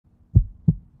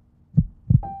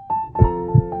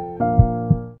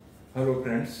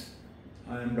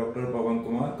am Dr. Pavan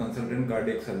Kumar, consultant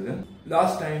cardiac surgeon.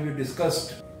 Last time we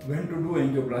discussed when to do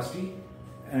angioplasty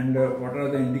and what are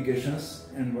the indications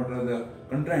and what are the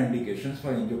contraindications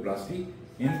for angioplasty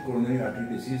in coronary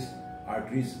artery disease,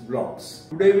 arteries blocks.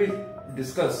 Today we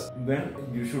discuss when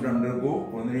you should undergo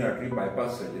coronary artery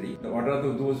bypass surgery. What are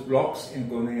those blocks in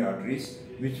coronary arteries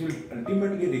which will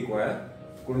ultimately require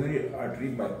coronary artery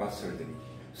bypass surgery.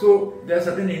 So there are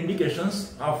certain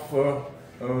indications of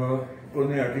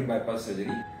coronary artery bypass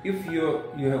surgery. If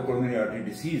you have coronary artery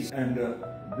disease and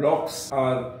blocks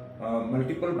are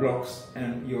multiple blocks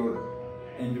and your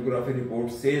angiography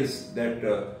report says that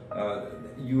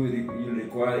you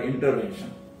require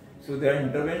intervention. So there are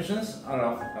interventions are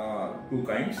of two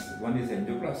kinds. One is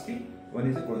angioplasty, one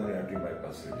is a coronary artery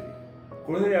bypass surgery.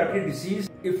 Coronary artery disease,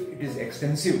 if it is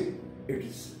extensive, it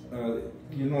is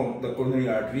the coronary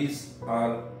arteries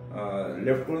are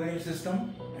left coronary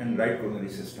system and right coronary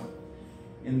system.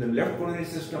 In the left coronary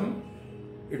system,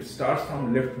 it starts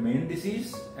from left main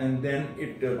disease and then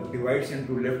it divides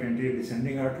into left anterior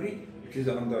descending artery, which is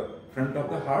on the front of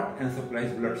the heart and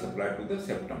supplies blood supply to the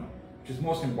septum, which is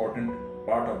most important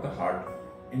part of the heart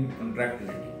in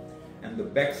contractility. And the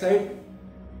back side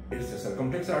is the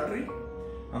circumflex artery.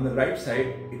 On the right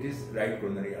side, it is right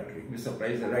coronary artery, which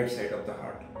supplies the right side of the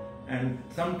heart. And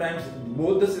sometimes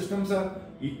both the systems are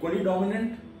equally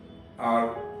dominant,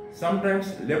 or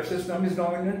sometimes left system is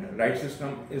dominant, right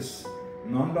system is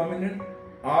non-dominant,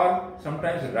 or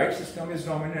sometimes right system is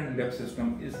dominant, left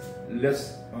system is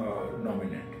less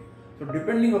dominant. So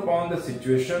depending upon the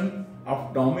situation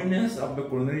of dominance of the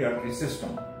coronary artery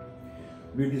system,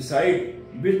 we decide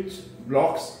which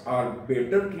blocks are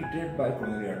better treated by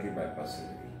coronary artery bypass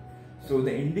surgery. So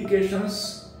the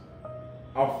indications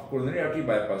of coronary artery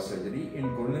bypass surgery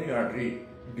in coronary artery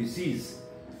disease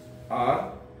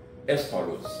are as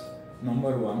follows.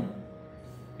 Number one,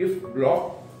 if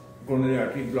coronary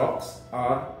artery blocks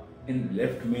are in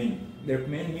left main. Left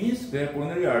main means where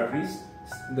coronary arteries,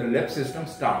 the left system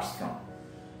starts from.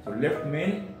 So left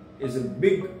main is a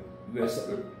big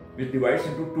vessel which divides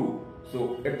into two.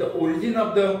 So at the origin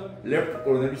of the left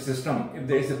coronary system, if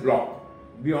there is a block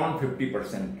beyond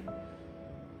 50%,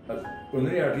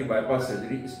 coronary artery bypass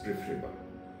surgery is preferable.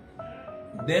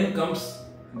 Then comes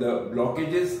the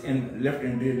blockages in left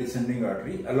anterior descending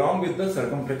artery along with the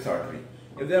circumflex artery.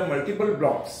 If there are multiple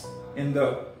blocks in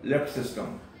the left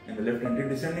system, in the left anterior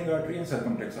descending artery and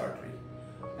circumflex artery,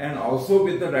 and also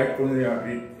with the right coronary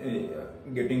artery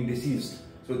getting diseased,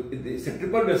 so it's a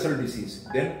triple vessel disease,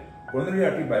 then coronary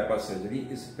artery bypass surgery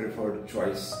is preferred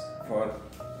choice for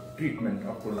treatment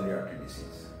of coronary artery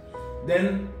disease.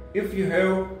 Then if you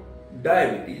have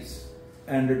diabetes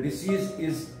and the disease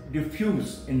is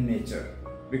diffuse in nature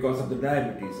because of the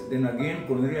diabetes, then again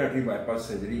coronary artery bypass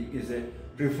surgery is a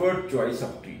preferred choice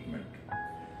of treatment.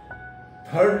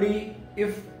 Thirdly,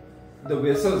 if the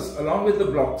vessels along with the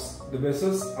blocks, the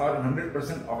vessels are 100%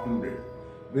 occluded,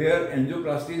 where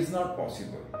angioplasty is not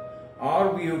possible,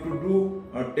 or we have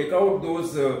to take out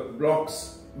those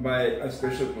blocks by a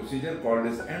special procedure called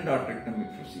as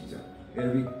endarterectomy procedure, where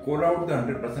we core out the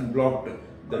 100% blocked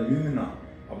the lumina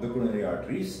of the coronary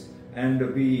arteries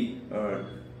and we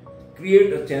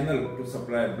create a channel to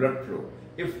supply blood flow.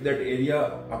 If that area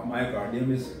of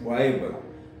myocardium is viable,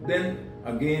 then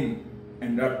again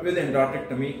with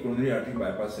endarterectomy, coronary artery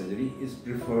bypass surgery is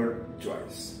preferred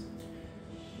choice.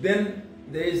 Then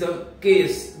there is a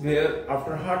case where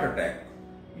after heart attack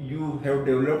you have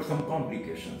developed some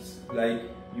complications, like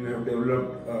you have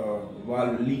developed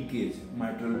valve leakage,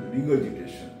 mitral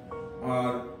regurgitation,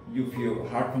 or if your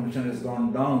heart function has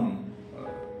gone down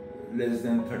less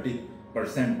than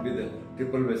 30% with a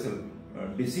triple vessel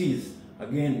disease,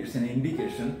 again it's an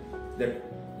indication that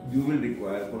you will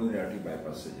require coronary artery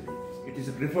bypass surgery. It is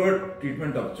a preferred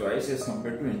treatment of choice as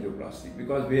compared to angioplasty,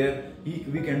 because where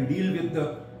we can deal with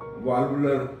the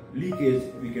valvular leakage,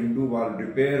 we can do valve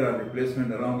repair or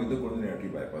replacement along with the coronary artery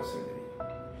bypass surgery.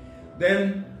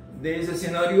 Then there is a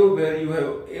scenario where you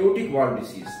have aortic valve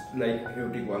disease like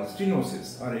aortic valve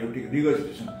stenosis or aortic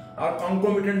regurgitation, or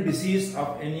concomitant disease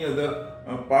of any other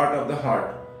part of the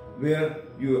heart where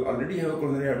you already have a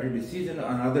coronary artery disease and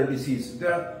another disease.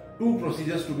 There are two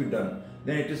procedures to be done.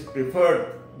 Then it is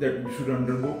preferred that you should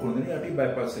undergo coronary artery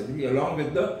bypass surgery along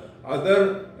with the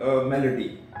other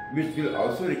malady, which will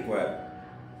also require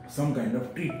some kind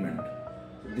of treatment.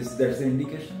 That's the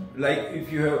indication. Like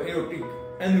if you have aortic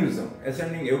aneurysm,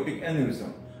 ascending aortic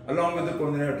aneurysm, along with the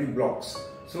coronary artery blocks,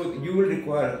 so you will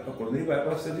require a coronary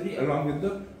bypass surgery along with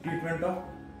the treatment of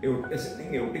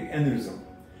ascending aortic aneurysm.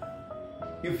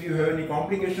 If you have any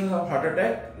complications of heart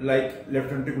attack, like left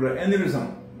ventricular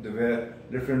aneurysm, where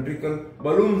left ventricle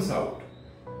balloons out,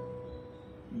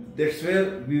 That's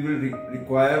where we will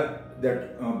require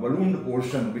that ballooned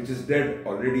portion which is dead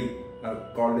already,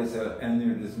 called as a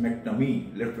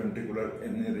aneurysmectomy, left ventricular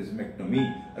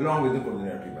aneurysmectomy, along with the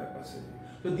coronary artery bypass surgery.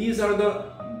 So these are the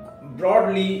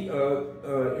broadly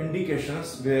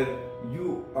indications where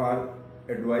you are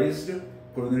advised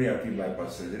coronary artery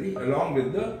bypass surgery along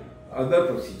with the other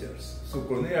procedures. So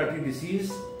coronary artery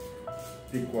disease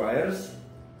requires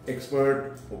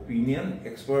expert opinion,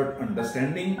 expert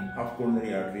understanding of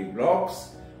coronary artery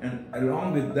blocks, and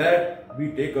along with that we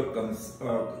take a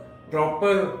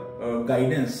proper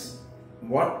guidance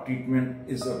what treatment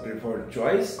is a preferred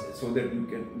choice, so that you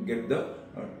can get the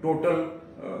total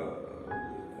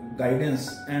guidance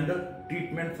and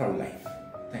treatment for life.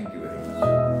 Thank you very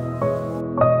much.